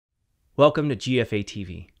Welcome to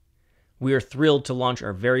GFAtv. We are thrilled to launch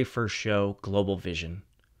our very first show, Global Vision.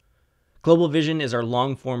 Global Vision is our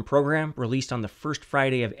long-form program released on the first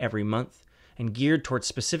Friday of every month and geared towards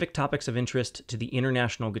specific topics of interest to the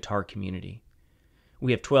international guitar community.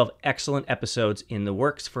 We have 12 excellent episodes in the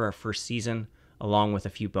works for our first season, along with a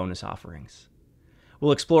few bonus offerings.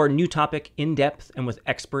 We'll explore a new topic in depth and with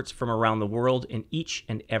experts from around the world in each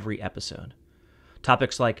and every episode.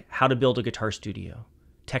 Topics like how to build a guitar studio,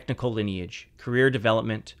 technical lineage, career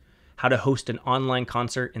development, how to host an online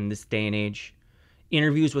concert in this day and age,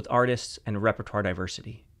 interviews with artists, and repertoire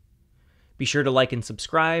diversity. Be sure to like and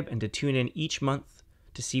subscribe and to tune in each month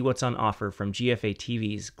to see what's on offer from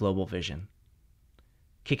GFATV's Global Vision.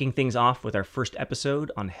 Kicking things off with our first episode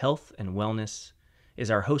on health and wellness is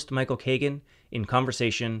our host Michael Kagan in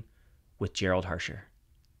conversation with Jerald Harscher.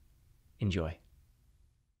 Enjoy.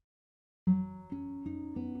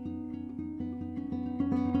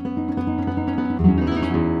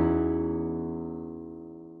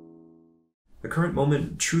 The current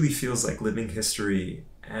moment truly feels like living history,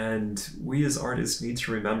 and we as artists need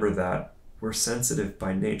to remember that we're sensitive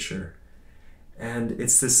by nature. And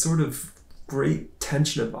it's this sort of great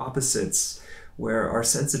tension of opposites where our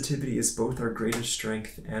sensitivity is both our greatest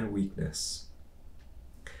strength and weakness.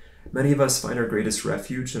 Many of us find our greatest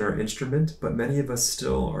refuge in our instrument, but many of us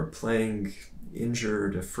still are playing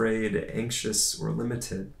injured, afraid, anxious, or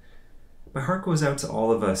limited. My heart goes out to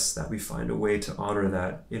all of us that we find a way to honor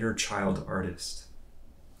that inner child artist.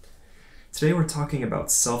 Today we're talking about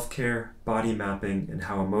self-care, body mapping, and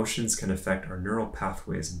how emotions can affect our neural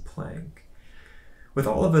pathways in playing. With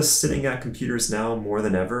all of us sitting at computers now more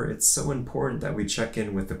than ever, it's so important that we check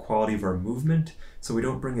in with the quality of our movement so we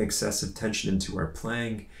don't bring excessive tension into our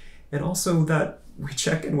playing, and also that we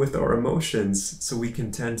check in with our emotions so we can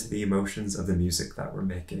tend to the emotions of the music that we're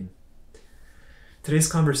making. Today's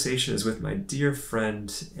conversation is with my dear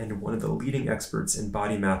friend and one of the leading experts in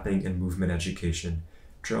body mapping and movement education,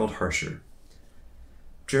 Jerald Harscher.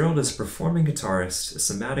 Jerald is a performing guitarist, a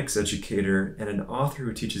somatics educator, and an author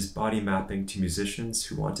who teaches body mapping to musicians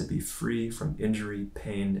who want to be free from injury,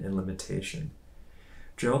 pain, and limitation.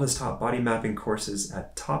 Jerald has taught body mapping courses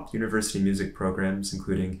at top university music programs,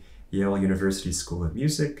 including Yale University School of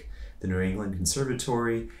Music, the New England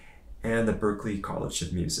Conservatory, and the Berklee College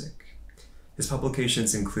of Music. His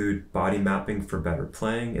publications include Body Mapping for Better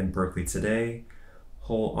Playing in Berklee Today,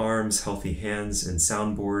 Whole Arms, Healthy Hands, and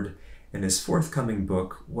Soundboard, and his forthcoming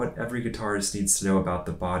book, What Every Guitarist Needs to Know About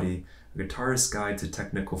the Body, A Guitarist's Guide to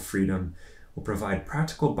Technical Freedom, will provide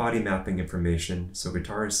practical body mapping information so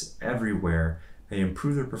guitarists everywhere may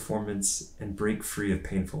improve their performance and break free of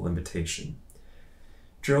painful limitation.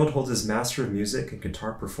 Jerald holds his Master of Music in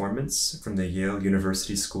Guitar Performance from the Yale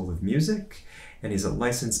University School of Music, and he's a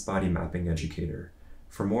licensed body mapping educator.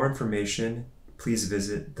 For more information, please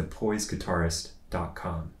visit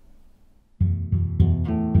thepoiseguitarist.com.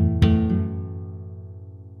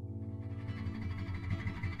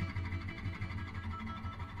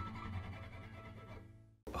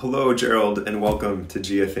 Hello, Jerald, and welcome to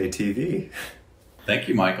GFAtv. Thank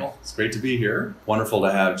you, Michael. It's great to be here. Wonderful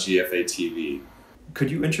to have GFAtv. Could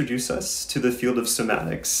you introduce us to the field of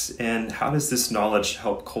somatics, and how does this knowledge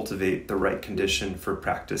help cultivate the right condition for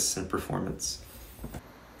practice and performance?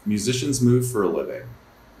 Musicians move for a living,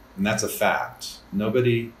 and that's a fact.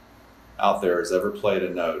 Nobody out there has ever played a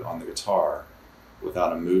note on the guitar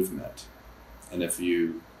without a movement. And if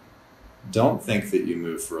you don't think that you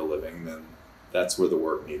move for a living, then that's where the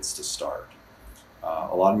work needs to start.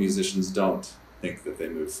 A lot of musicians don't think that they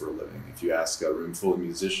move for a living. If you ask a room full of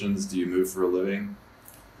musicians, do you move for a living?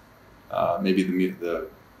 Maybe the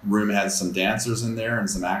room has some dancers in there and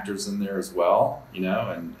some actors in there as well,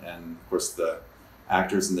 and of course the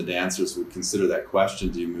actors and the dancers would consider that question,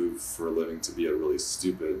 do you move for a living, to be a really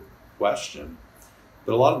stupid question.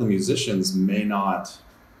 But a lot of the musicians may not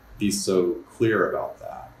be so clear about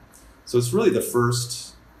that. So it's really the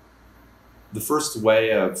first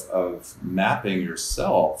way of mapping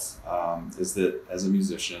yourself is that as a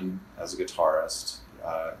musician, as a guitarist,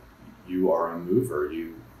 you are a mover.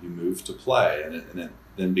 You move to play, and it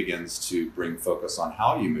then begins to bring focus on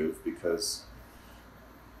how you move, because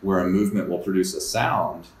where a movement will produce a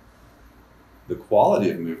sound, the quality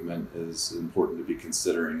of movement is important to be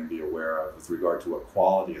considering and be aware of with regard to what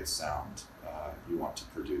quality of sound you want to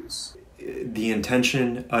produce. The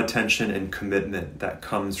intention, attention, and commitment that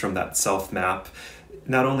comes from that self-map,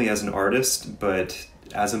 not only as an artist, but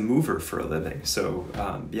as a mover for a living. So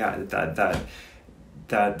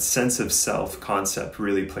that sense of self concept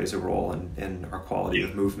really plays a role in our quality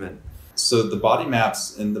of movement. So the body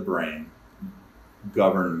maps in the brain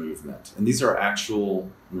govern movement. And these are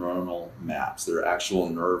actual neuronal maps. They're actual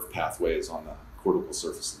nerve pathways on the cortical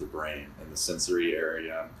surface of the brain, in the sensory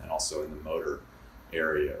area and also in the motor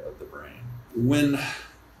area of the brain. When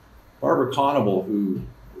Barbara Conable, who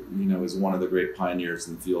is one of the great pioneers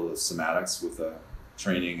in the field of somatics with a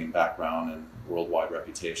training and background and worldwide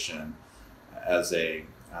reputation as a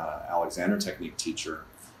Alexander Technique teacher,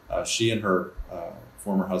 she and her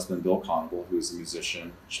former husband, Bill Conable, who is a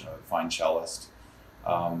musician, a fine cellist,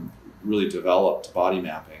 really developed body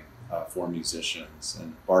mapping for musicians.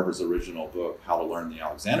 And Barbara's original book, How to Learn the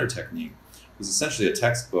Alexander Technique, was essentially a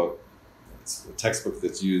textbook. It's a textbook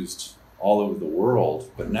that's used all over the world.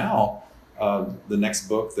 But now, the next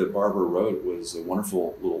book that Barbara wrote was a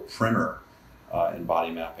wonderful little primer in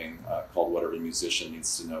body mapping called What Every Musician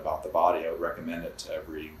Needs to Know About the Body. I would recommend it to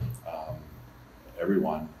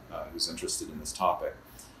everyone who's interested in this topic.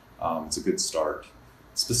 It's a good start.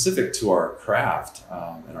 Specific to our craft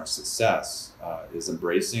and our success is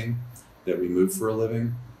embracing that we move for a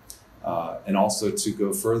living, and also to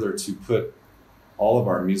go further to put all of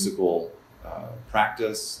our musical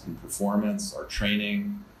practice and performance, our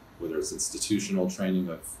training, whether it's institutional training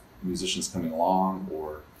of musicians coming along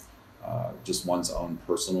or just one's own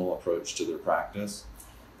personal approach to their practice,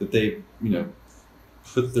 that they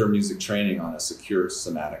put their music training on a secure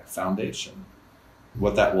somatic foundation.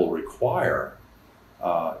 What that will require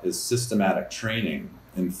is systematic training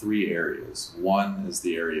in 3 areas. One is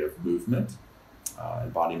the area of movement,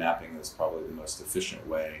 and body mapping is probably the most efficient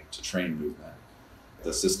way to train movement.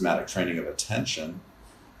 The systematic training of attention.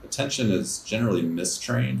 Attention is generally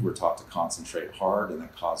mistrained. We're taught to concentrate hard, and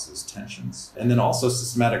that causes tensions. And then also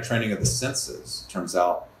systematic training of the senses. Turns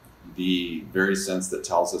out the very sense that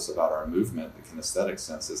tells us about our movement, the kinesthetic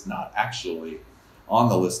sense, is not actually on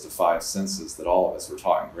the list of 5 senses that all of us were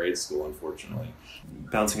taught in grade school, unfortunately.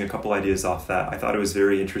 Bouncing a couple ideas off that, I thought it was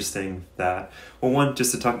very interesting that, well, one,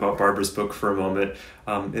 just to talk about Barbara's book for a moment,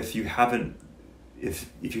 if you haven't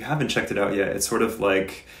checked it out yet, it's sort of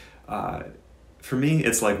like, for me,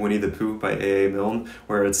 it's like Winnie the Pooh by A.A. Milne,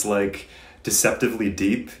 where it's like deceptively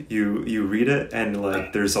deep. You read it and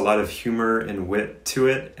like there's a lot of humor and wit to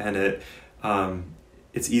it, and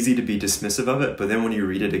it's easy to be dismissive of it, but then when you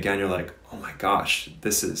read it again, you're like, oh my gosh,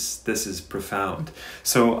 this is profound.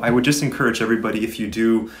 So I would just encourage everybody, if you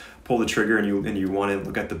do pull the trigger and you want to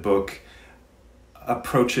look at the book,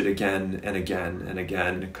 approach it again and again and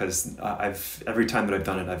again, because every time that I've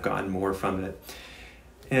done it, I've gotten more from it.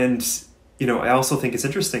 And I also think it's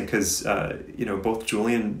interesting because both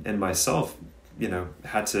Julian and myself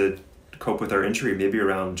had to cope with our injury maybe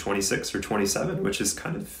around 26 or 27, which is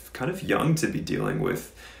kind of young to be dealing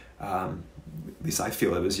with. At least I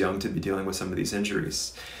feel I was young to be dealing with some of these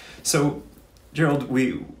injuries. So, Jerald,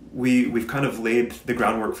 we've kind of laid the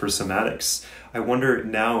groundwork for somatics. I wonder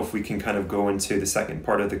now if we can kind of go into the second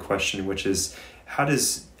part of the question, which is how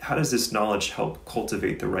does this knowledge help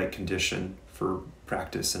cultivate the right condition for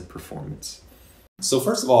practice and performance? So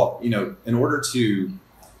first of all, in order to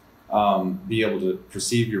be able to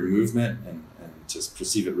perceive your movement and just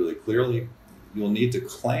perceive it really clearly, you'll need to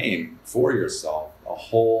claim for yourself a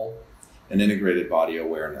whole and integrated body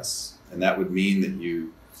awareness. And that would mean that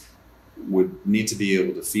you would need to be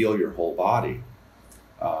able to feel your whole body.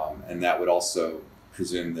 And that would also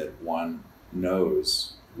presume that one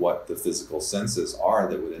knows what the physical senses are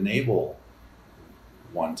that would enable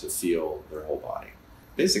one to feel their whole body.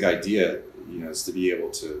 Basic idea, is to be able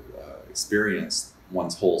to experience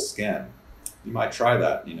one's whole skin. You might try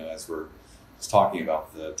that, as we're just talking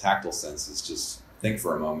about the tactile senses. Just think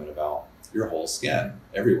for a moment about your whole skin,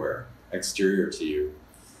 everywhere, exterior to you.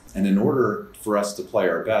 And in order for us to play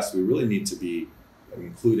our best, we really need to be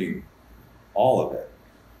including all of it.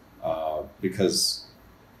 Because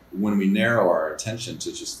when we narrow our attention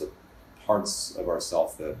to just the parts of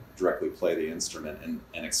ourselves that directly play the instrument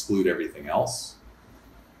and exclude everything else,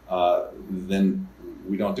 then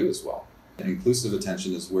we don't do as well. Inclusive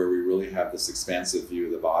attention is where we really have this expansive view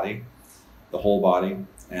of the body, the whole body,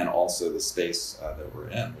 and also the space that we're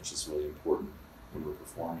in, which is really important when we're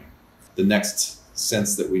performing. The next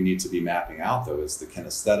sense that we need to be mapping out, though, is the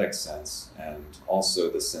kinesthetic sense and also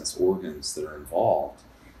the sense organs that are involved.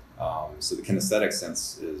 So the kinesthetic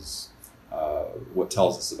sense is what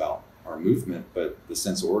tells us about our movement, but the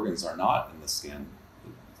sense organs are not in the skin.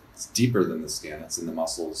 It's deeper than the skin. It's in the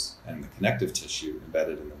muscles and the connective tissue,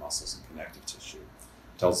 embedded in the muscles and connective tissue.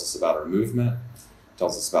 It tells us about our movement,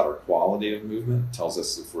 tells us about our quality of movement, tells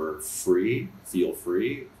us if we're free, feel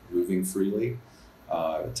free, moving freely.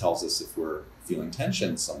 It tells us if we're feeling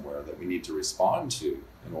tension somewhere that we need to respond to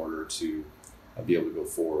in order to be able to go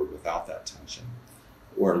forward without that tension,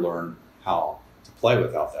 or learn how to play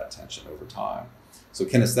without that tension over time. So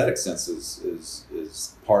kinesthetic sense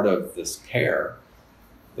is part of this pair,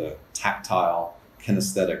 the tactile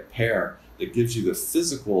kinesthetic pair that gives you the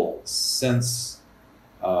physical sense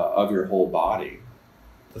of your whole body.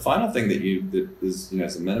 The final thing that is,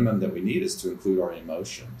 as a minimum that we need is to include our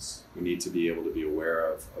emotions. We need to be able to be aware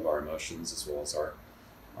of our emotions as well as our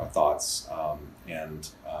thoughts and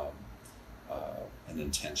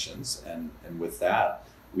intentions. And with that,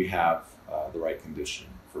 we have the right condition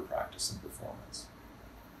for practice and performance.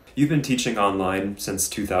 You've been teaching online since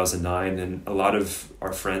 2009, and a lot of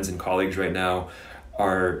our friends and colleagues right now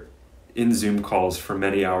are in Zoom calls for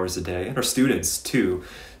many hours a day, and our students too.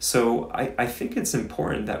 So I think it's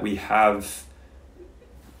important that we have,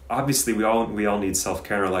 obviously we all need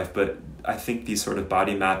self-care in our life, but I think these sort of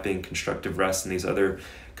body mapping, constructive rest, and these other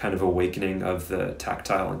kind of awakening of the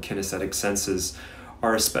tactile and kinesthetic senses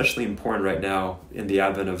are especially important right now in the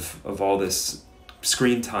advent of all this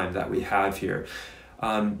screen time that we have here.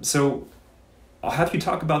 So I'll have you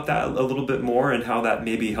talk about that a little bit more and how that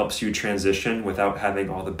maybe helps you transition without having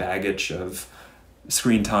all the baggage of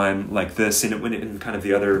screen time like this and kind of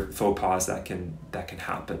the other faux pas that can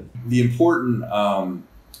happen. The important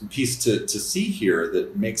piece to see here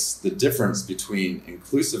that makes the difference between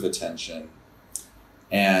inclusive attention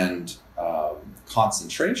and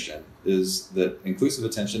concentration is that inclusive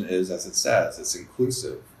attention is, as it says, it's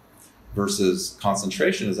inclusive, versus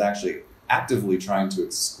concentration is actually actively trying to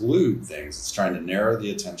exclude things. It's trying to narrow the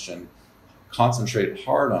attention, concentrate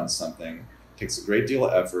hard on something, takes a great deal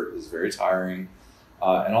of effort, is very tiring,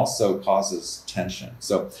 and also causes tension.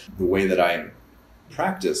 So the way that I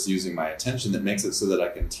practice using my attention that makes it so that I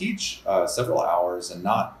can teach several hours and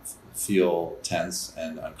not feel tense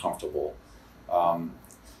and uncomfortable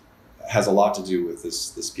has a lot to do with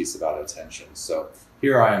this piece about attention. So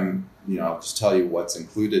here I'm, I'll just tell you what's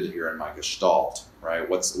included here in my gestalt, right?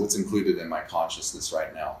 What's included in my consciousness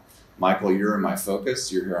right now. Michael, you're in my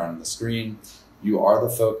focus. You're here on the screen. You are the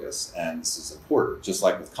focus, and this is important. Just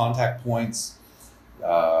like with contact points,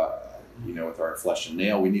 with our flesh and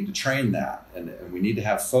nail, we need to train that, and we need to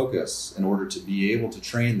have focus in order to be able to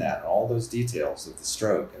train that, and all those details of the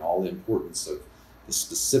stroke and all the importance of the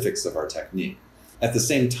specifics of our technique. At the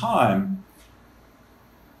same time,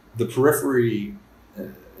 the periphery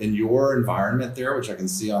in your environment there, which I can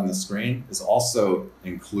see on the screen, is also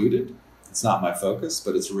included. It's not my focus,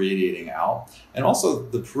 but it's radiating out. And also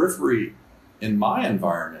the periphery in my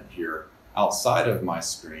environment here, outside of my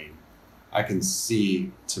screen, I can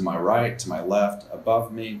see to my right, to my left,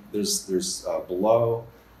 above me, there's below.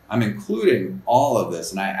 I'm including all of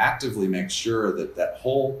this, and I actively make sure that that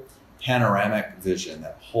whole panoramic vision,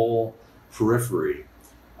 that whole periphery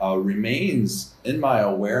remains in my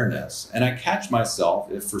awareness. And I catch myself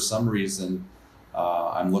if for some reason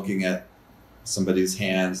I'm looking at somebody's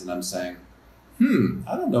hands and I'm saying,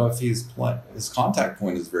 I don't know if his contact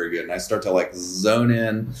point is very good. And I start to zone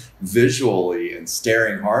in visually and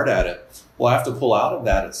staring hard at it. Well, I have to pull out of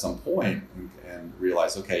that at some point and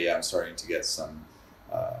realize, okay, yeah, I'm starting to get some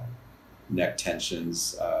neck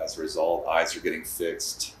tensions as a result. Eyes are getting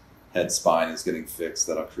fixed. Head spine is getting fixed.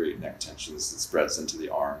 That'll create neck tensions that spreads into the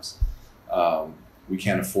arms. We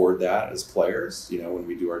can't afford that as players. When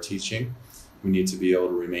we do our teaching, we need to be able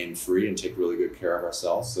to remain free and take really good care of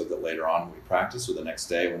ourselves so that later on when we practice, or the next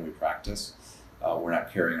day when we practice, we're not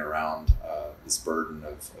carrying around this burden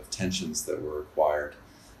of tensions that were acquired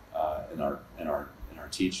in our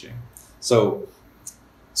teaching. So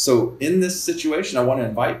in this situation, I want to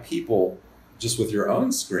invite people, just with your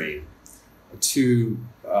own screen, to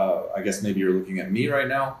I guess maybe you're looking at me right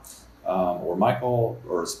now, or Michael,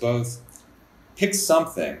 or us both. Pick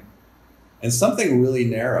something, and something really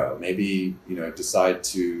narrow. Maybe decide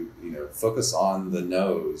to focus on the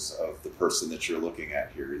nose of the person that you're looking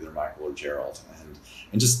at here, either Michael or Jerald,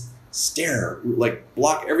 and just stare,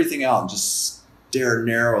 block everything out and just stare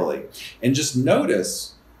narrowly, and just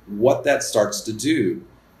notice what that starts to do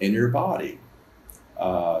in your body.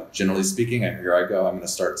 Generally speaking, here I go. I'm going to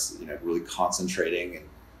start, really concentrating and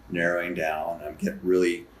narrowing down. I get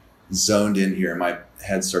really zoned in here. My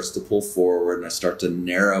head starts to pull forward, and I start to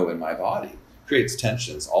narrow in my body. Creates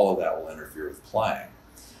tensions. All of that will interfere with playing.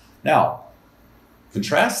 Now,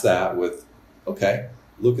 contrast that with, okay,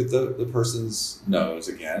 look at the person's nose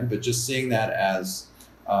again, but just seeing that as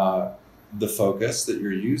the focus that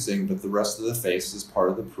you're using, but the rest of the face is part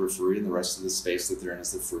of the periphery, and the rest of the space that they're in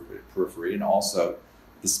is the periphery, and also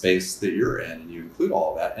the space that you're in, and you include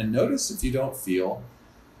all of that. And notice if you don't feel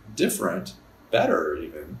different, better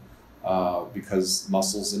even, because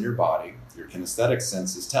muscles in your body, your kinesthetic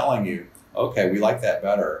sense is telling you, okay, we like that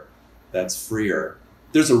better. That's freer.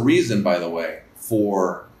 There's a reason, by the way,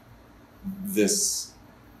 for this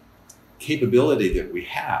capability that we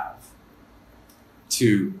have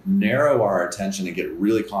to narrow our attention and get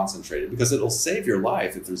really concentrated, because it'll save your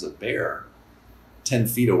life if there's a bear 10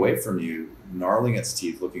 feet away from you, gnarling its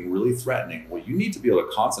teeth, looking really threatening. Well, you need to be able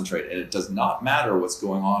to concentrate, and it does not matter what's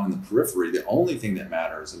going on in the periphery. The only thing that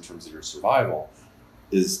matters in terms of your survival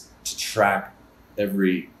is to track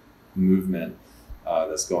every movement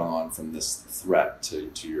that's going on from this threat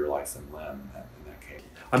to your life and limb in that case.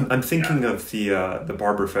 I'm thinking of the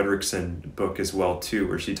Barbara Fredrickson book as well too,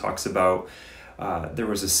 where she talks about there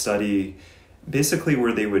was a study basically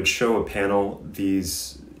where they would show a panel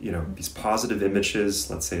these positive images.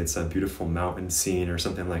 Let's say it's a beautiful mountain scene or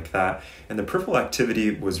something like that, and the peripheral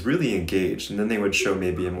activity was really engaged. And then they would show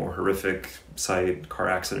maybe a more horrific sight, car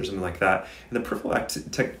accident or something like that, and the peripheral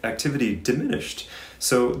activity diminished.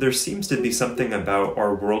 So there seems to be something about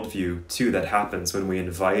our worldview too that happens when we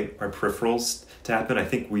invite our peripherals to happen. I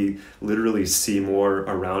think we literally see more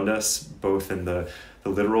around us, both in the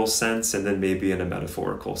literal sense and then maybe in a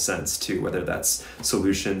metaphorical sense too, whether that's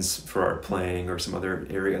solutions for our playing or some other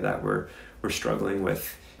area that we're struggling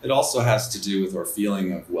with. It also has to do with our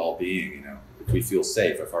feeling of well-being. If we feel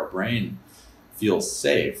safe, if our brain feels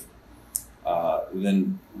safe,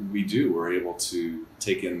 then we're able to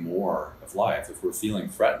take in more of life. If we're feeling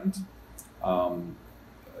threatened, and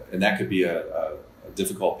that could be a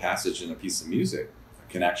difficult passage in a piece of music, it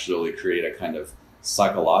can actually create a kind of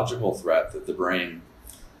psychological threat that the brain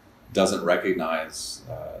doesn't recognize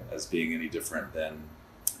as being any different than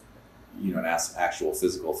an actual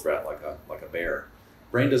physical threat like a bear.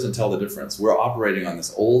 Brain doesn't tell the difference. We're operating on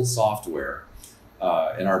this old software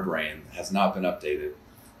in our brain that has not been updated.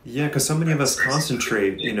 Yeah, because so many of us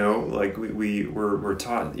concentrate, like we're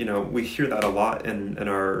taught, we hear that a lot in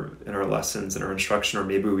our lessons, in our instruction, or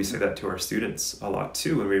maybe we say that to our students a lot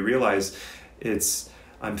too, and we realize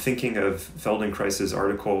I'm thinking of Feldenkrais's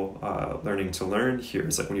article, Learning to Learn here.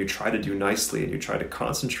 It's like when you try to do nicely and you try to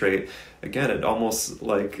concentrate, again, it almost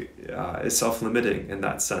is self-limiting in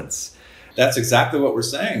that sense. That's exactly what we're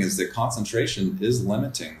saying, is that concentration is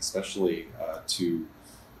limiting, especially to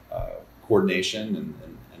coordination and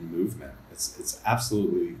movement. It's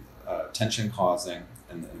absolutely tension causing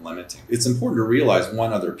and limiting. It's important to realize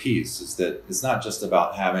one other piece is that it's not just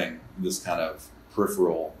about having this kind of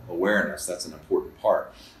peripheral awareness. That's an important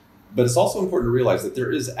part. But it's also important to realize that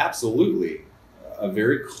there is absolutely a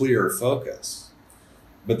very clear focus.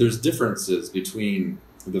 But there's differences between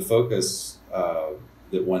the focus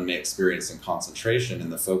that one may experience in concentration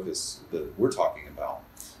and the focus that we're talking about.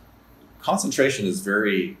 Concentration is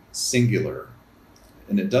very singular,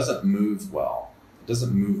 and it doesn't move well. It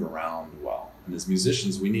doesn't move around well. And as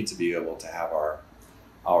musicians, we need to be able to have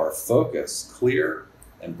our focus clear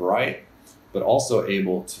and bright, but also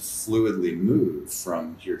able to fluidly move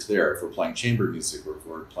from here to there. If we're playing chamber music or if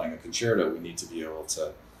we're playing a concerto, we need to be able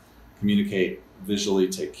to communicate visually,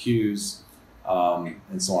 take cues,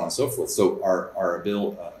 and so on and so forth. So our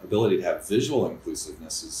ability to have visual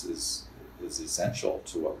inclusiveness is essential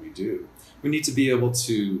to what we do. We need to be able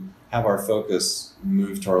to have our focus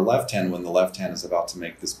move to our left hand when the left hand is about to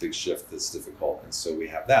make this big shift that's difficult. And so we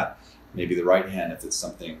have that. Maybe the right hand if it's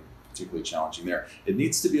something particularly challenging there. It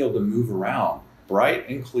needs to be able to move around, bright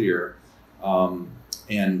and clear, and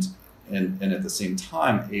at the same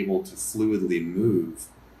time able to fluidly move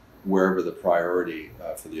wherever the priority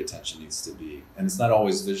for the attention needs to be. And it's not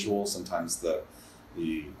always visual. Sometimes the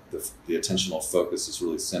attentional focus is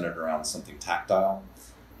really centered around something tactile.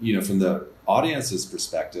 From the audience's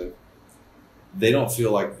perspective, they don't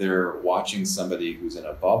feel like they're watching somebody who's in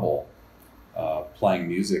a bubble playing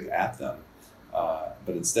music at them.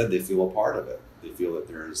 But instead they feel a part of it. They feel that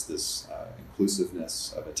there is this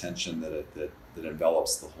inclusiveness of attention that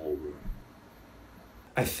envelops the whole room.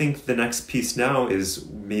 I think the next piece now is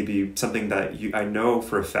maybe something that I know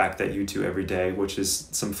for a fact that you do every day, which is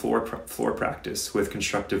some floor practice with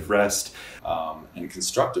constructive rest. And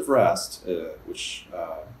constructive rest, which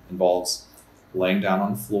involves laying down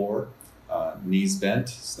on the floor, knees bent.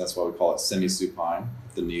 So that's why we call it semi-supine.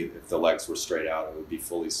 If the legs were straight out, it would be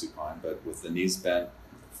fully supine. But with the knees bent,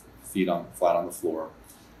 feet flat on the floor,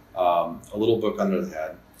 a little book under the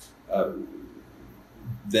head,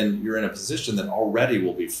 then you're in a position that already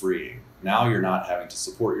will be freeing. Now you're not having to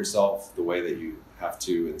support yourself the way that you have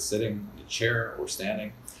to in sitting in a chair or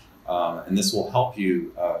standing. And this will help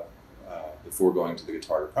you, before going to the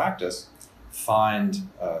guitar to practice, find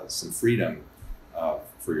some freedom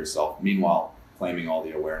for yourself. Meanwhile, claiming all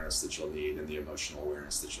the awareness that you'll need and the emotional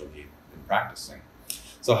awareness that you'll need in practicing.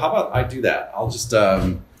 So how about I do that? I'll just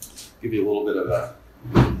give you a little bit of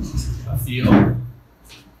a feel.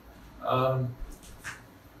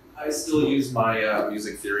 I still use my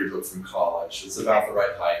music theory book from college. It's about the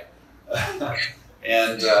right height.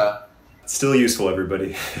 And still useful,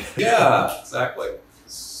 everybody. yeah, exactly.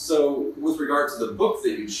 So with regard to the book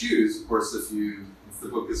that you choose, of course, if the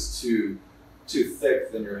book is too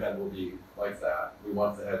thick, then your head will be like that. We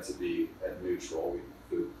want the head to be at neutral.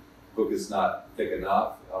 The book is not thick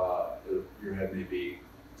enough, your head may be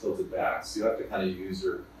tilted back. So you have to kind of use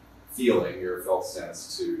your feeling, your felt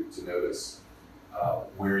sense to notice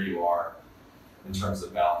where you are in terms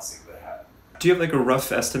of balancing the head. Do you have like a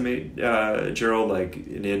rough estimate, Jerald, like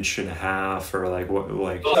 1.5 inches or like what?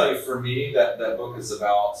 Like I'll tell you, for me, that book is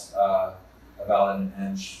about 1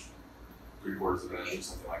 inch, 3/4 of an inch, or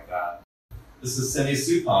something like that. This is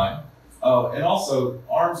semi-supine. Oh, and also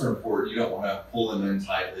arms are important. You don't want to pull them in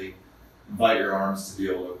tightly. Invite your arms to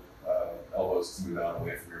be able to, elbows to move out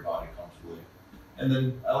away from your body comfortably. And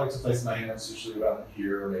then I like to place my hands usually around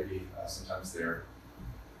here, or maybe sometimes there.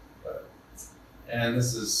 And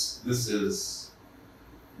this is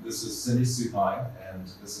semi-supine, and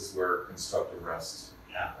this is where constructive rest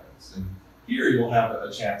happens. And here you'll have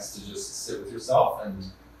a chance to just sit with yourself and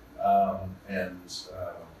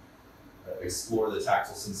explore the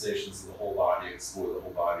tactile sensations of the whole body, explore the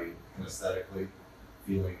whole body kinesthetically,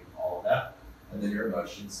 feeling all of that, and then your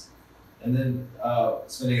emotions. And then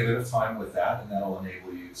spending a bit of time with that, and that'll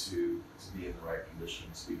enable you to be in the right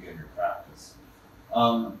condition to begin your practice.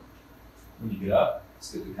 When you get up,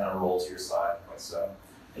 it's good to kind of roll to your side like so.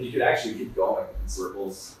 And you can actually keep going in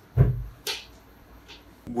circles.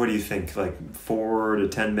 what do you think, like 4 to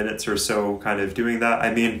 10 minutes or so kind of doing that?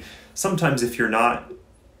 I mean, sometimes if you're not,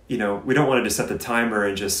 we don't want to just set the timer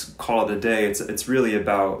and just call it a day. It's really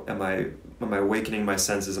about, am I awakening my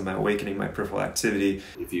senses? Am I awakening my peripheral activity?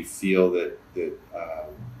 If you feel that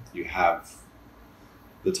you have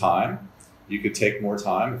the time, you could take more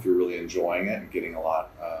time if you're really enjoying it and getting a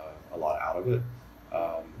lot out of it.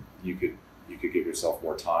 You could give yourself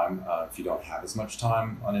more time. If you don't have as much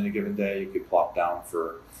time on any given day, you could plop down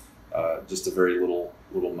for just a very little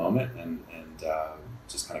moment and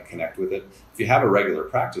just kind of connect with it. If you have a regular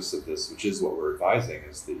practice of this, which is what we're advising,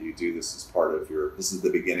 is that you do this as part of this is the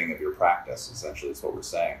beginning of your practice, essentially. It's what we're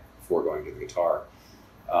saying before going to the guitar.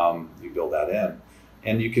 You build that in,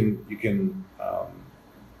 and you could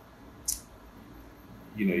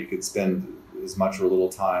spend as much or little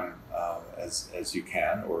time as you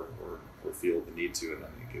can or feel the need to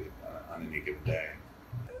on any given day.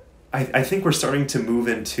 I think we're starting to move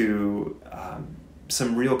into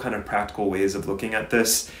some real kind of practical ways of looking at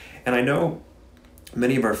this. And I know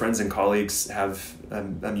many of our friends and colleagues have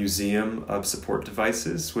a museum of support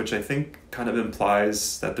devices, which I think kind of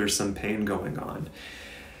implies that there's some pain going on.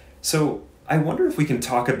 So I wonder if we can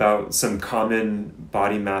talk about some common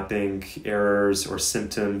body mapping errors or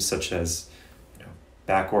symptoms, such as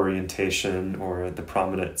back orientation or the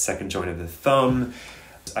prominent second joint of the thumb.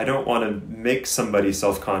 I don't want to make somebody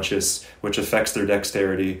self-conscious, which affects their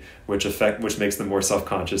dexterity, which makes them more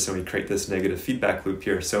self-conscious, and we create this negative feedback loop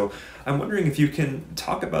here. So I'm wondering if you can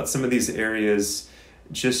talk about some of these areas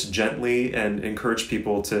just gently and encourage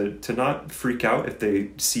people to not freak out if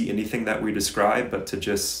they see anything that we describe, but to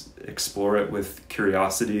just explore it with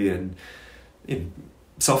curiosity and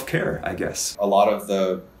self-care, I guess. A lot of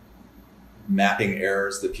the mapping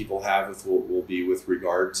errors that people have will be with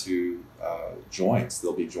regard to joints.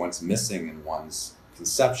 There'll be joints missing in one's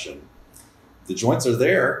conception. The joints are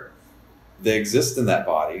there; they exist in that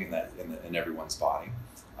body, in everyone's body.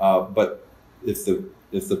 But if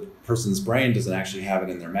the person's brain doesn't actually have it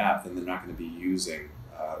in their map, then they're not going to be using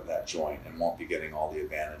that joint and won't be getting all the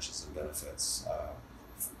advantages and benefits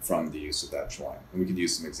from the use of that joint. And we could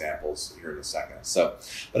use some examples here in a second.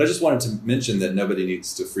 But I just wanted to mention that nobody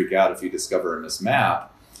needs to freak out if you discover a mismap.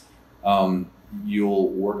 You'll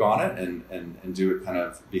work on it and do it kind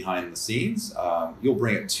of behind the scenes. You'll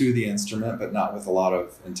bring it to the instrument, but not with a lot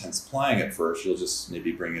of intense playing at first. You'll just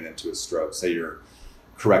maybe bring it into a stroke. Say you're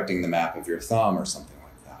correcting the map of your thumb or something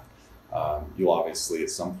like that. You'll obviously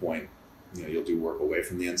at some point, you'll do work away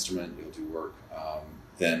from the instrument. You'll do work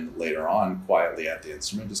then later on quietly at the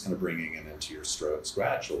instrument, just kind of bringing it into your strokes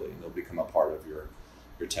gradually, and they'll become a part of your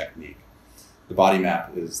technique. The body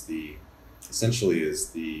map is essentially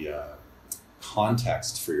the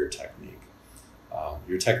context for your technique.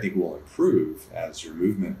 Your technique will improve as your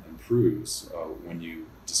movement improves. When you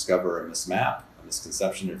discover a mismap, a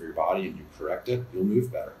misconception of your body, and you correct it, you'll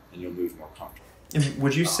move better and you'll move more comfortably. And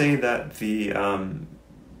would you say that the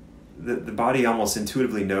body almost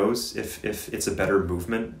intuitively knows if it's a better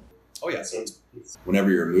movement? Oh yeah. So whenever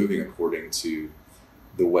you're moving according to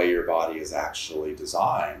the way your body is actually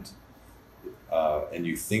designed, and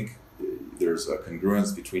you think there's a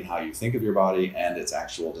congruence between how you think of your body and its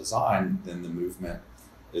actual design, then the movement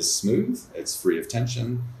is smooth, it's free of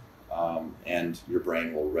tension, and your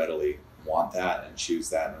brain will readily want that and choose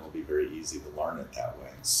that, and it'll be very easy to learn it that way.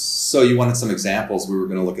 So you wanted some examples. We were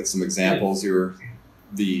going to look at some examples.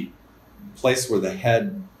 The place where the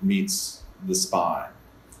head meets the spine.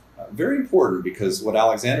 Very important, because what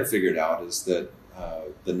Alexander figured out is that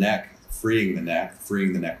the neck, freeing the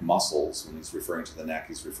neck muscles, when he's referring to the neck,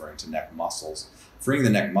 he's referring to neck muscles. Freeing the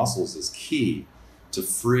neck muscles is key to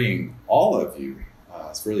freeing all of you.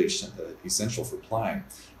 It's really essential for playing.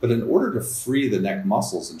 But in order to free the neck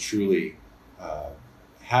muscles and truly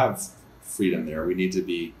have freedom there, we need to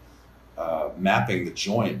be mapping the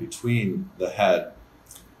joint between the head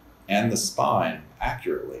and the spine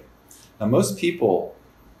accurately. Now, most people,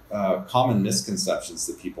 common misconceptions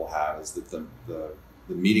that people have is that the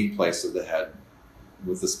meeting place of the head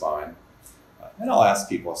with the spine, and I'll ask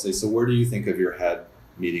people, I'll say, so where do you think of your head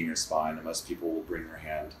meeting your spine? And most people will bring their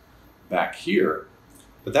hand back here.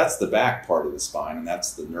 But that's the back part of the spine, and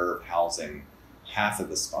that's the nerve housing half of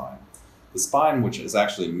the spine. The spine, which is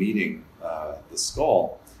actually meeting the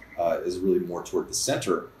skull, is really more toward the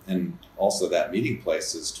center, and also that meeting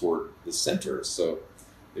place is toward the center. So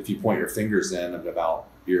if you point your fingers in at about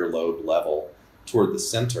earlobe level toward the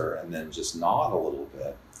center and then just nod a little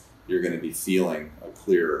bit, you're going to be feeling a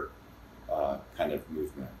clear kind of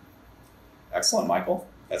movement. Excellent, Michael.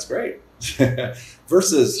 That's great.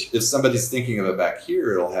 Versus if somebody's thinking of it back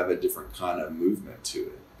here, it'll have a different kind of movement to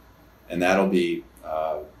it. And that'll be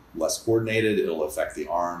less coordinated. It'll affect the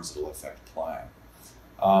arms. It'll affect playing.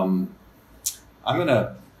 I'm going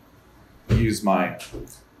to use my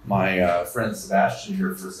friend Sebastian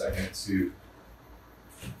here for a second to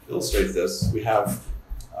illustrate this. We have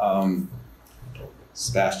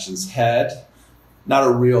Sebastian's head. Not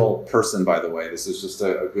a real person, by the way. This is just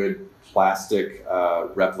a good plastic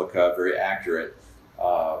replica, very accurate,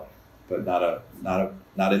 but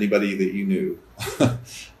not anybody that you knew.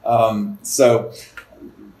 So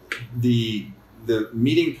the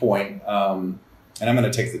meeting point, and I'm going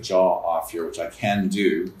to take the jaw off here, which I can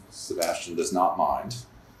do. Sebastian does not mind.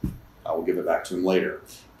 I will give it back to him later.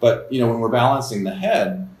 But when we're balancing the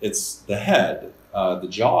head, it's the head. The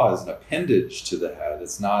jaw is an appendage to the head.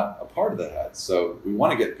 It's not a part of the head. So we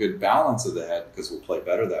want to get good balance of the head, because we'll play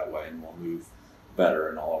better that way and we'll move better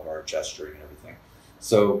in all of our gesturing and everything.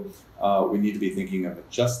 So we need to be thinking of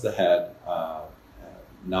just the head,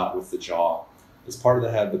 not with the jaw as part of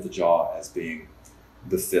the head, but the jaw as being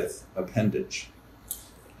the fifth appendage.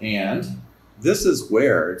 And this is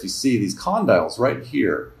where, if you see these condyles right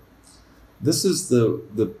here, this is the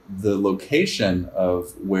location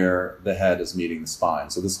of where the head is meeting the spine.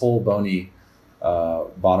 So this whole bony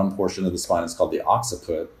bottom portion of the spine is called the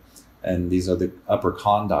occiput, and these are the upper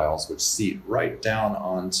condyles, which seat right down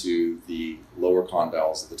onto the lower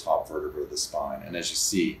condyles of the top vertebra of the spine. And as you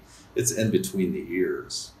see, it's in between the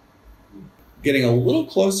ears. Getting a little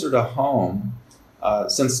closer to home,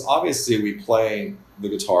 since obviously we play the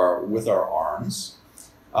guitar with our arms,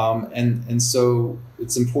 and so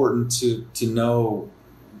it's important to know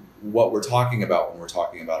what we're talking about when we're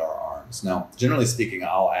talking about our arms. Now, generally speaking,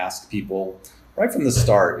 I'll ask people right from the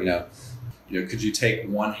start, could you take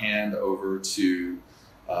one hand over to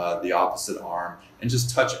the opposite arm and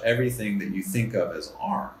just touch everything that you think of as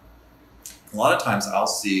arm? A lot of times I'll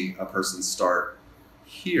see a person start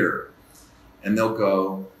here and they'll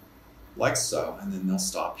go like so, and then they'll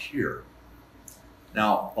stop here.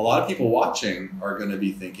 Now, a lot of people watching are going to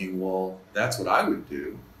be thinking, well, that's what I would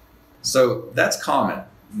do. So that's common,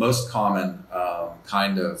 most common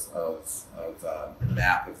kind of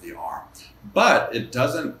map of the arm. But it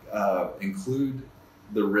doesn't include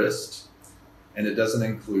the wrist, and it doesn't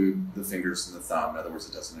include the fingers and the thumb. In other words,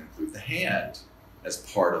 it doesn't include the hand as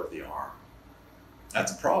part of the arm.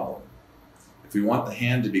 That's a problem. If we want the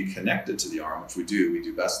hand to be connected to the arm, which we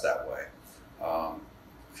do best that way,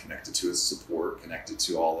 connected to its support, connected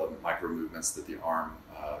to all the micro movements that the arm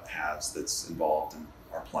has that's involved in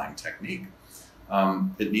our playing technique.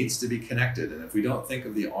 It needs to be connected, and if we don't think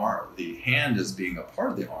of the hand as being a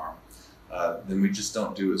part of the arm, then we just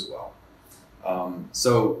don't do as well.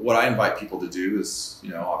 So what I invite people to do is,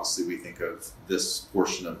 obviously we think of this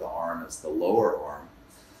portion of the arm as the lower arm.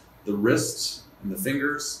 The wrist and the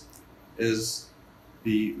fingers is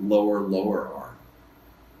the lower arm.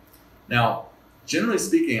 Now, generally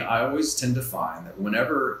speaking, I always tend to find that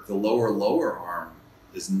whenever the lower arm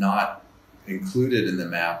is not included in the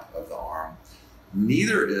map of the arm,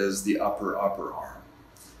 neither is the upper arm.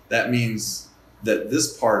 That means that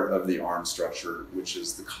this part of the arm structure, which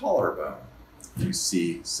is the collarbone, you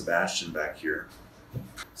see Sebastian back here,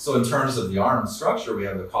 So in terms of the arm structure, we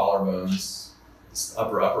have the collarbones, this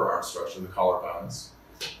upper arm structure, the collarbones,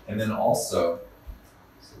 and then also,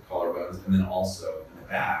 so collarbones, and then also in the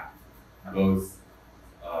back, both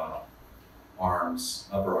arms,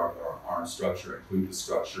 upper arm structure include the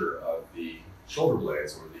structure of the shoulder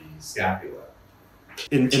blades or the scapula.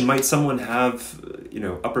 And might someone have,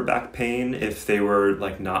 upper back pain if they were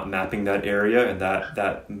like not mapping that area and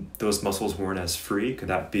that those muscles weren't as free? Could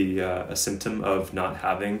that be a symptom of not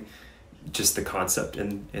having just the concept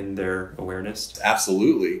in their awareness?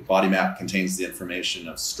 Absolutely. Body map contains the information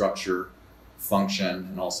of structure, function,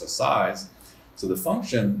 and also size. So the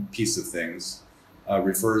function piece of things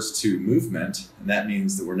refers to movement, and that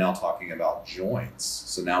means that we're now talking about joints.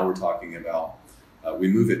 So now we're talking about we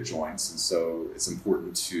move at joints, and so it's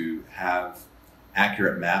important to have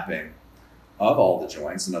accurate mapping of all the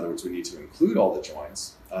joints. In other words, we need to include all the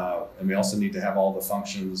joints, and we also need to have all the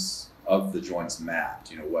functions of the joints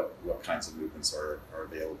mapped. What kinds of movements are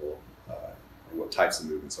available, or what types of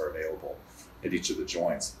movements are available at each of the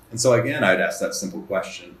joints. And so again, I'd ask that simple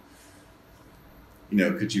question,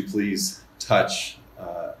 could you please touch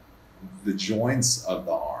the joints of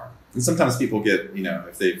the arm? And sometimes people get,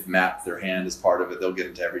 if they've mapped their hand as part of it, they'll get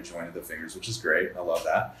into every joint of the fingers, which is great. I love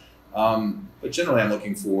that. But generally, I'm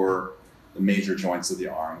looking for the major joints of the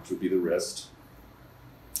arm, which would be the wrist.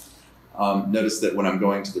 Notice that when I'm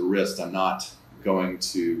going to the wrist, I'm not going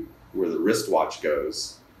to where the wristwatch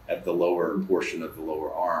goes at the lower portion of the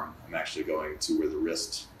lower arm. I'm actually going to where the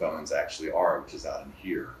wrist bones actually are, which is out in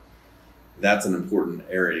here. That's an important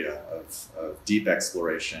area of deep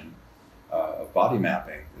exploration of body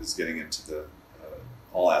mapping, is getting into the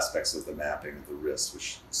all aspects of the mapping of the wrist, which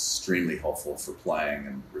is extremely helpful for playing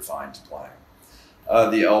and refined playing.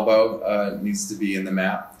 The elbow needs to be in the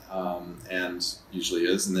map, and usually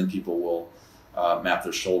is, and then people will map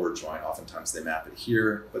their shoulder joint. Oftentimes they map it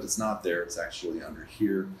here, but it's not there, it's actually under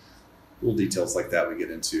here. Little details like that we get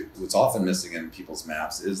into. What's often missing in people's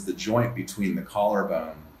maps is the joint between the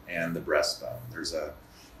collarbone and the breastbone.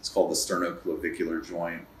 It's called the sternoclavicular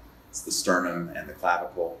joint. It's the sternum and the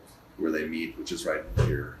clavicle where they meet, which is right in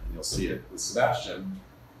here. And you'll see it with Sebastian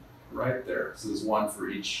right there. So there's one for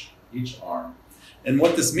each arm. And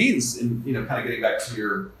what this means, and kind of getting back to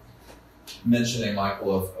your mentioning,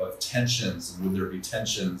 Michael, of tensions, and would there be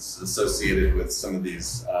tensions associated with some of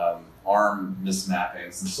these arm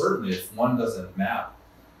mismappings? And certainly if one doesn't map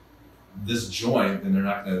this joint, then they're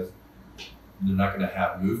not going to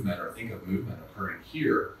have movement or think of movement occurring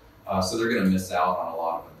here. So they're going to miss out on a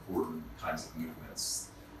lot of important kinds of movements.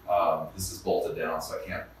 This is bolted down, so I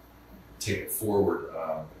can't take it forward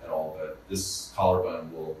at all, but this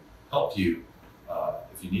collarbone will help you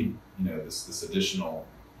if you need this additional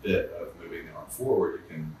bit of moving the arm forward.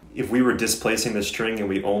 You can. If we were displacing the string and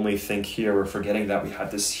we only think here, we're forgetting that we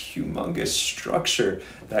have this humongous structure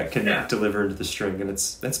that can deliver into the string, and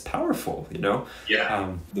that's powerful,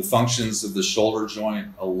 Yeah. The functions of the shoulder joint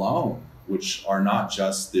alone, which are not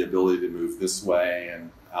just the ability to move this way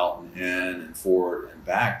and out and in and forward and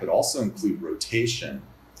back, but also include rotation.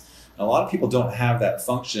 And a lot of people don't have that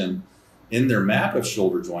function in their map of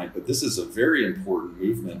shoulder joint, but this is a very important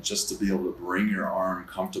movement just to be able to bring your arm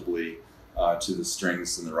comfortably to the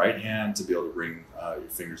strings in the right hand, to be able to bring your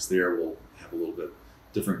fingers there. We'll have a little bit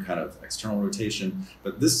different kind of external rotation,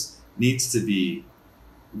 but this needs to be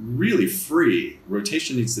really free.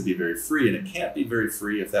 Rotation needs to be very free, and it can't be very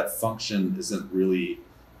free if that function isn't really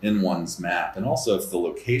in one's map. And also if the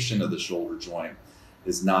location of the shoulder joint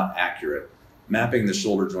is not accurate. Mapping the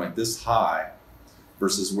shoulder joint this high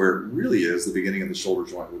versus where it really is, the beginning of the shoulder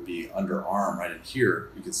joint would be underarm right in here.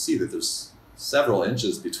 You can see that there's several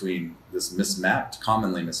inches between this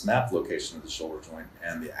commonly mismapped location of the shoulder joint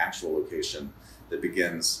and the actual location that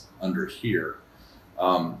begins under here.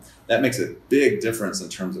 That makes a big difference in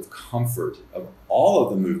terms of comfort of all of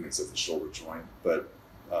the movements of the shoulder joint, but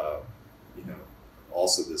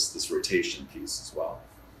also this rotation piece as well.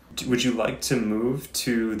 Would you like to move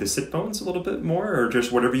to the sit bones a little bit more, or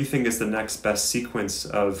just whatever you think is the next best sequence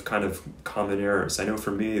of kind of common errors? I know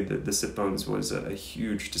for me, the sit bones was a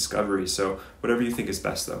huge discovery. So whatever you think is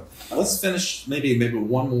best, though. Let's finish maybe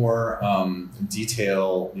one more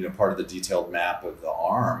detail, part of the detailed map of the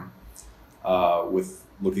arm with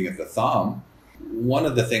looking at the thumb. One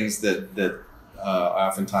of the things that I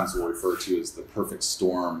oftentimes will refer to as the perfect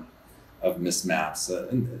storm of mismaps.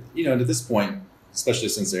 And at this point, especially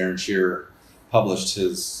since Aaron Shearer published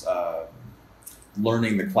his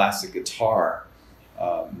learning the classic guitar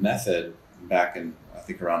method back in, I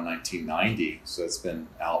think, around 1990. So it's been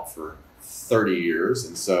out for 30 years.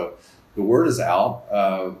 And so the word is out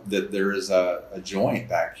that there is a joint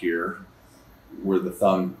back here where the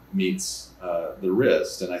thumb meets the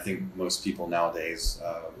wrist. And I think most people nowadays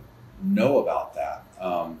know about that.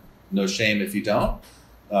 No shame if you don't,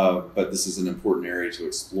 but this is an important area to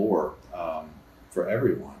explore for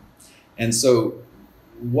everyone. And so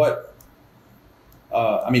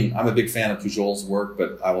I'm a big fan of Pujol's work,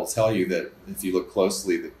 but I will tell you that if you look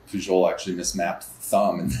closely, that Pujol actually mismapped the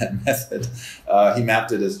thumb in that method. He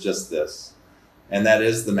mapped it as just this. And that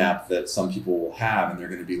is the map that some people will have, and they're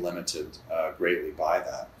going to be limited greatly by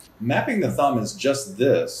that. Mapping the thumb as just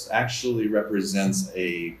this actually represents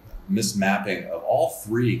a mismapping of all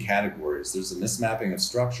three categories. There's a mismapping of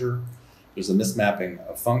structure, there's a mismapping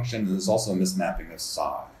of function, and there's also a mismapping of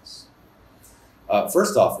size.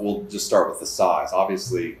 First off, we'll just start with the size.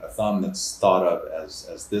 Obviously, a thumb that's thought of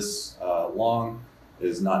as this long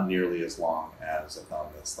is not nearly as long as a thumb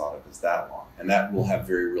that's thought of as that long, and that will have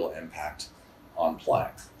very real impact on playing.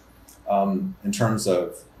 In terms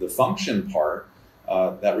of the function part,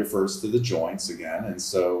 that refers to the joints again, and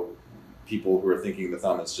so people who are thinking the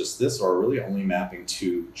thumb is just this are really only mapping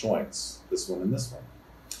two joints, this one and this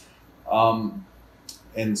one.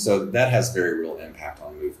 And so that has very real impact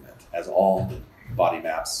on movement, as all body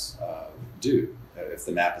maps do. If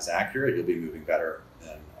the map is accurate, you'll be moving better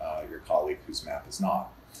than your colleague whose map is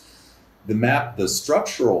not. The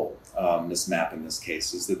structural mismap in this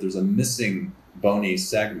case is that there's a missing bony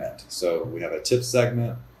segment. So we have a tip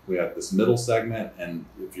segment, we have this middle segment, and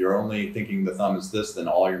if you're only thinking the thumb is this, then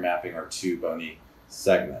all you're mapping are two bony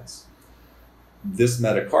segments. This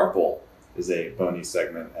metacarpal is a bony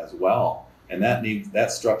segment as well, and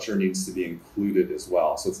that structure needs to be included as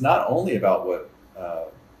well. So it's not only about what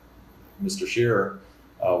Mr. Shearer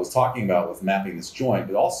was talking about with mapping this joint,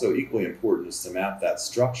 but also equally important is to map that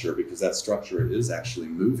structure, because that structure is actually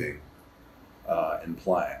moving in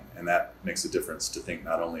playing, and that makes a difference to think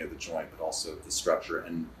not only of the joint but also the structure,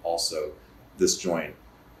 and also this joint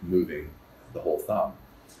moving the whole thumb.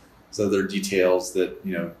 So there are details that,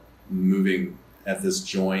 you know, moving at this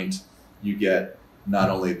joint, you get not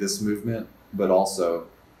only this movement but also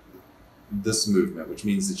this movement, which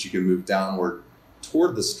means that you can move downward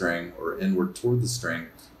toward the string or inward toward the string,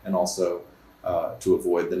 and also to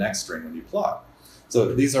avoid the next string when you pluck.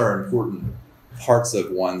 So these are important parts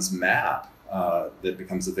of one's map that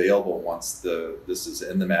becomes available once this is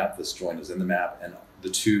in the map, this joint is in the map, and the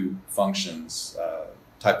two functions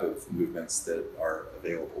type of movements that are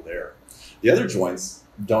available there. The other joints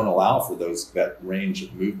don't allow for that range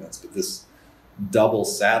of movements, but this double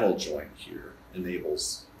saddle joint here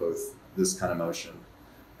enables both this kind of motion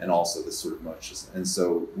and also this sort of motion. And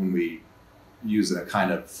so when we use a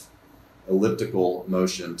kind of elliptical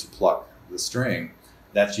motion to pluck the string,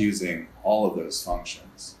 that's using all of those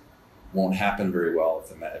functions. Won't happen very well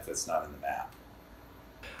if it's not in the map.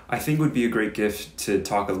 I think it would be a great gift to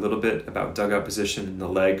talk a little bit about dugout position in the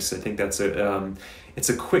legs. I think that's it's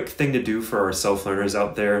a quick thing to do for our self-learners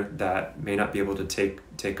out there that may not be able to take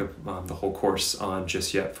the whole course on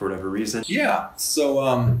just yet for whatever reason. Yeah.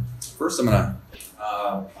 So first, I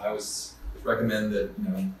always recommend that, you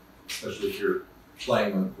know, especially if you're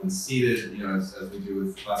playing when seated, you know, as we do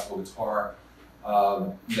with classical guitar,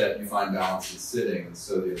 that you find balance in sitting. And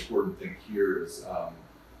so the important thing here is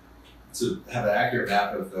to have an accurate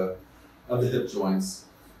map of the hip joints,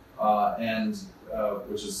 and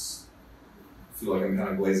which is, I feel like I'm kind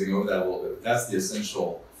of glazing over that a little bit. But that's the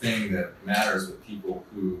essential thing that matters with people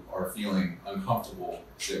who are feeling uncomfortable,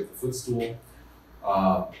 say with the footstool.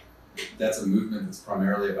 That's a movement that's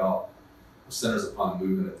primarily about, centers upon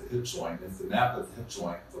movement at the hip joint. If the map of the hip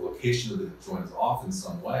joint, the location of the hip joint is off in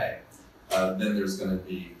some way, then there's going to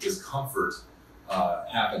be discomfort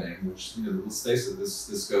happening, which, you know, let's face it,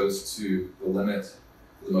 this goes to the limit,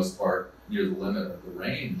 for the most part, near the limit of the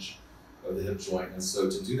range of the hip joint. And so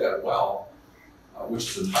to do that well,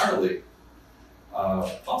 which is entirely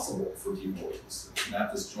possible for people to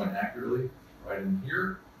map this joint accurately, right in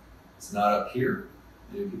here, it's not up here.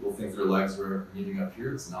 You know, people think their legs are meeting up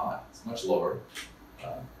here, it's not, it's much lower.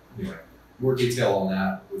 Anyway, more detail on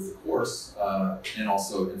that with the course, and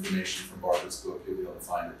also information from Barbara's book. You'll be able to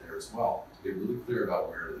find it there as well, to get really clear about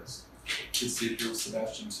where it is. You can see it here with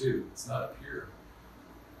Sebastian too. It's not up here.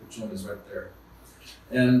 The joint is right there.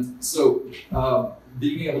 And so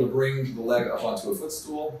being able to bring the leg up onto a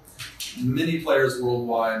footstool, many players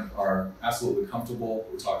worldwide are absolutely comfortable.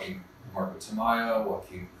 We're talking Marco Tamayo,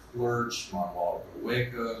 Joaquin Clerch, Manuel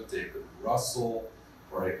Berrueco, David Russell,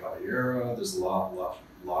 Jorge Caballero. There's a lot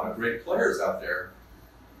of great players out there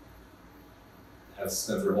have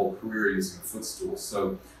spent their whole career using a footstool.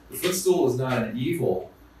 So the footstool is not an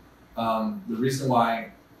evil. The reason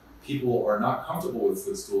why people are not comfortable with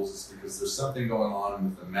footstools is because there's something going on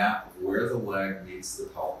with the map of where the leg meets the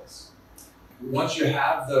pelvis. Once you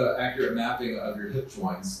have the accurate mapping of your hip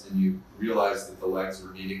joints and you realize that the legs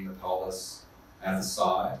are meeting the pelvis at the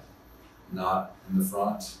side, not in the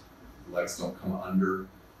front, the legs don't come under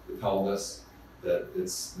the pelvis, that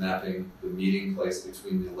it's mapping the meeting place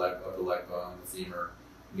between the upper leg bone, the femur,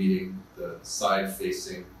 meeting the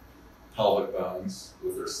side-facing pelvic bones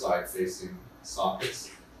with their side-facing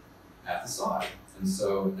sockets at the side. And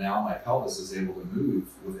so now my pelvis is able to move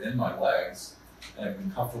within my legs, and I can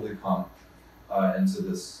comfortably come into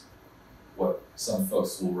this, what some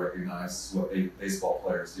folks will recognize, what baseball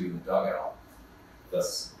players do in the dugout,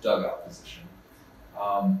 this dugout position,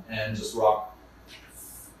 and just rock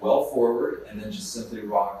well forward, and then just simply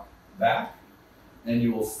rock back. And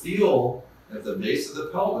you will feel at the base of the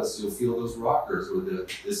pelvis, you'll feel those rockers, or the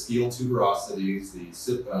ischial tuberosities, the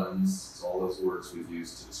sit bones, all those words we've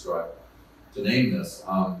used to describe, to name this.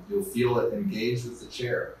 You'll feel it engage with the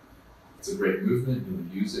chair. It's a great movement. You'll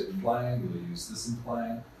use it in playing. You'll use this in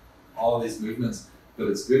playing. All of these movements. But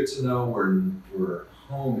it's good to know where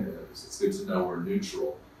home is. It's good to know where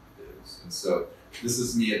neutral is. And so this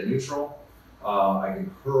is me at neutral. I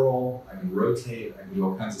can curl, I can rotate, I can do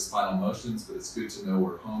all kinds of spinal motions, but it's good to know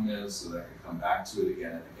where home is so that I can come back to it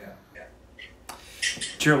again and again.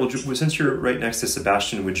 Jerald, since you're right next to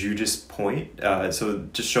Sebastian, would you just point? So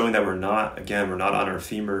just showing that we're not on our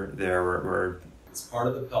femur there. We're It's part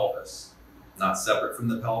of the pelvis, not separate from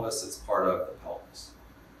the pelvis, it's part of the pelvis.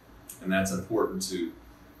 And that's important to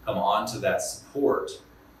come onto that support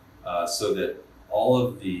so that all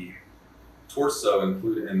of the torso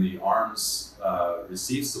included in the arms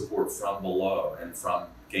receive support from below and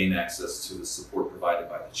gain access to the support provided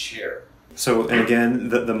by the chair. So, and again,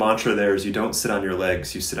 the mantra there is you don't sit on your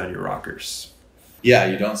legs, you sit on your rockers. Yeah,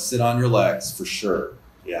 you don't sit on your legs for sure.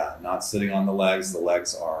 Yeah, not sitting on the legs. The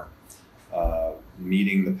legs are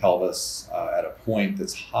meeting the pelvis at a point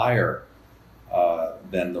that's higher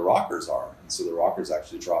than the rockers are. And so the rockers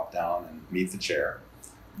actually drop down and meet the chair.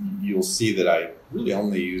 You'll see that I really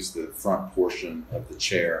only use the front portion of the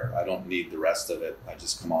chair. I don't need the rest of it. I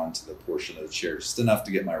just come onto the portion of the chair, just enough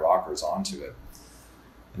to get my rockers onto it.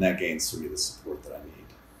 And that gains for me the support that I need.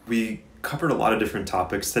 We covered a lot of different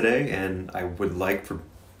topics today, and I would like for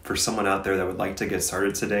someone out there that would like to get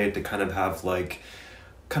started today to kind of have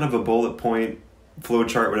kind of a bullet point flow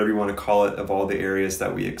chart, whatever you want to call it, of all the areas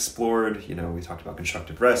that we explored. You know, we talked about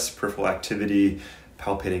constructive rest, peripheral activity,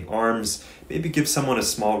 palpating arms. Maybe give someone a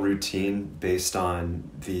small routine based on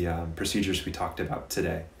the procedures we talked about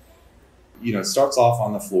today. You know, it starts off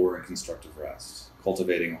on the floor in constructive rest,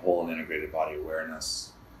 cultivating whole and integrated body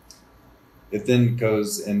awareness. It then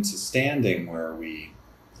goes into standing, where we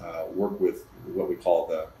work with what we call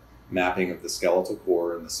the mapping of the skeletal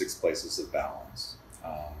core and the 6 places of balance.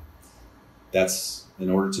 That's in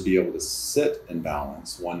order to be able to sit in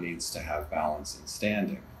balance, one needs to have balance in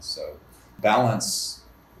standing. So balance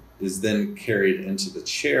is then carried into the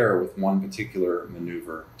chair with one particular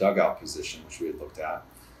maneuver, dugout position, which we had looked at,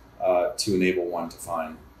 to enable one to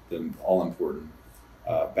find the all-important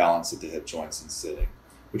balance at the hip joints in sitting,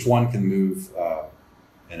 which one can move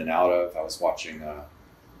in and out of. I was watching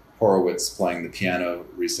Horowitz playing the piano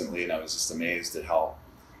recently, and I was just amazed at how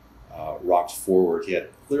rocked forward. He had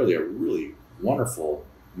clearly a really wonderful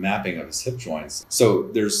mapping of his hip joints. So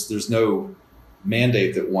there's no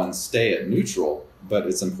mandate that one stay at neutral, but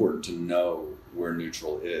it's important to know where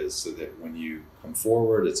neutral is so that when you come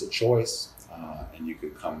forward, it's a choice, and you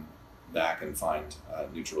can come back and find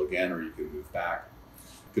neutral again, or you can move back.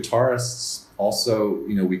 Guitarists also,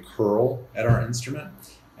 you know, we curl at our instrument,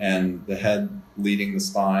 and the head leading the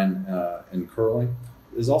spine in curling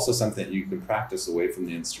is also something that you can practice away from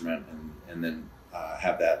the instrument and then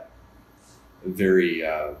have that very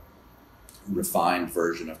refined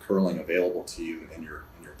version of curling available to you in your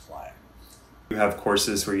playing. You have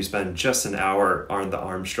courses where you spend just an hour on the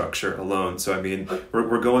arm structure alone. So, I mean,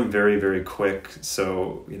 we're going very, very quick.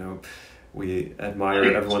 So, you know, we admire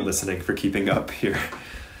everyone listening for keeping up here.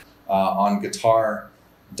 On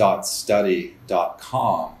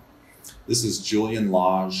guitar.study.com, this is Julian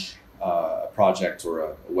Lodge, a project or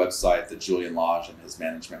a website that Julian Lodge and his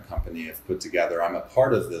management company have put together. I'm a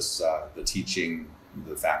part of this, the teaching,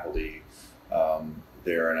 the faculty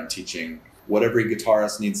there, and I'm teaching what every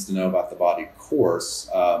guitarist needs to know about the body course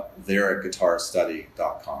there at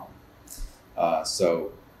guitarstudy.com.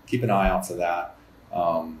 So keep an eye out for that.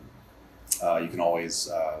 You can always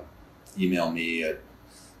email me at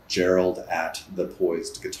Jerald at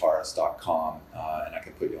thepoisedguitarist.com, and I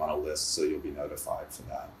can put you on a list so you'll be notified for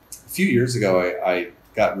that. A few years ago, I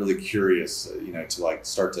got really curious, to like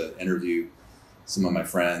start to interview some of my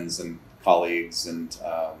friends and colleagues, and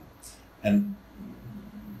I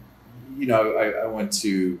went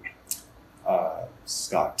to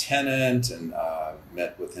Scott Tennant and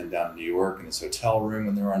met with him down in New York in his hotel room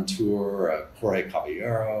when they were on tour. Jorge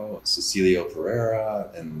Caballero, Cecilio Pereira,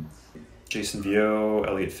 and Jason Vio,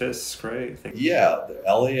 Elliot Fisk, right? Yeah,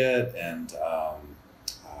 Elliot, and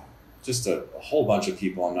just a whole bunch of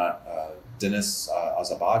people. I'm not Dennis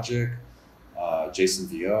Azabajic, Jason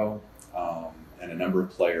Vio, and a number of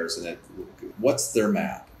players. And what's their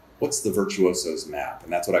map? What's the Virtuoso's map?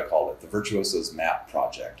 And that's what I called it, the Virtuoso's Map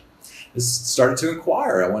Project. This started to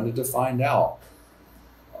inquire. I wanted to find out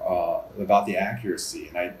about the accuracy,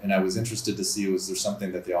 and I was interested to see, was there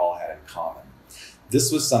something that they all had in common?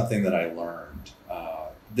 This was something that I learned,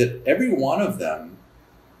 that every one of them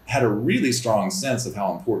had a really strong sense of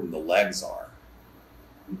how important the legs are.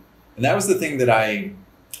 And that was the thing that I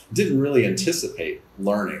didn't really anticipate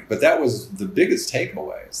learning, but that was the biggest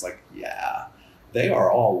takeaway. It's like, yeah, they are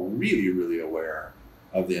all really, really aware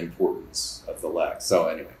of the importance of the legs. So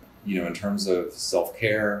anyway, in terms of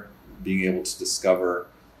self-care, being able to discover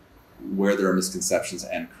where there are misconceptions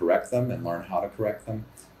and correct them and learn how to correct them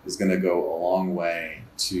is going to go a long way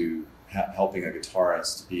to helping a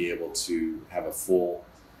guitarist be able to have a full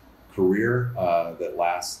career that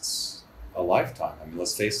lasts a lifetime. I mean,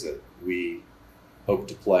 let's face it, we hope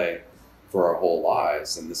to play for our whole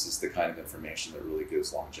lives, and this is the kind of information that really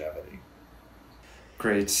gives longevity.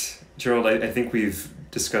 Great. Jerald, I think we've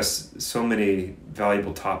discussed so many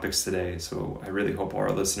valuable topics today, so I really hope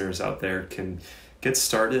our listeners out there can get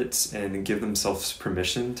started and give themselves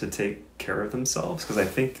permission to take care of themselves, because I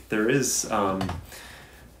think there is,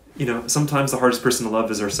 sometimes the hardest person to love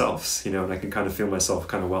is ourselves, and I can kind of feel myself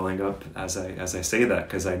kind of welling up as I say that,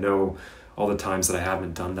 because I know all the times that I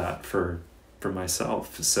haven't done that for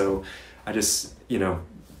myself. So I just,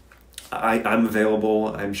 I'm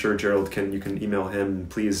available. I'm sure Jerald you can email him,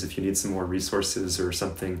 please, if you need some more resources or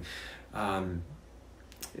something.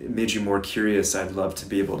 It made you more curious. I'd love to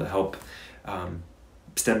be able to help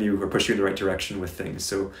stem you or push you in the right direction with things.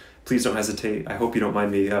 So please don't hesitate. I hope you don't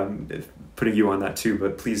mind me putting you on that too,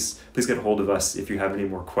 but please get a hold of us if you have any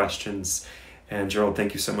more questions. And Jerald,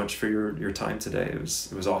 thank you so much for your time today. It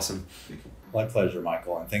was awesome. My pleasure,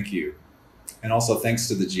 Michael, and thank you. And also thanks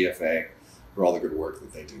to the GFA for all the good work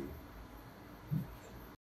that they do.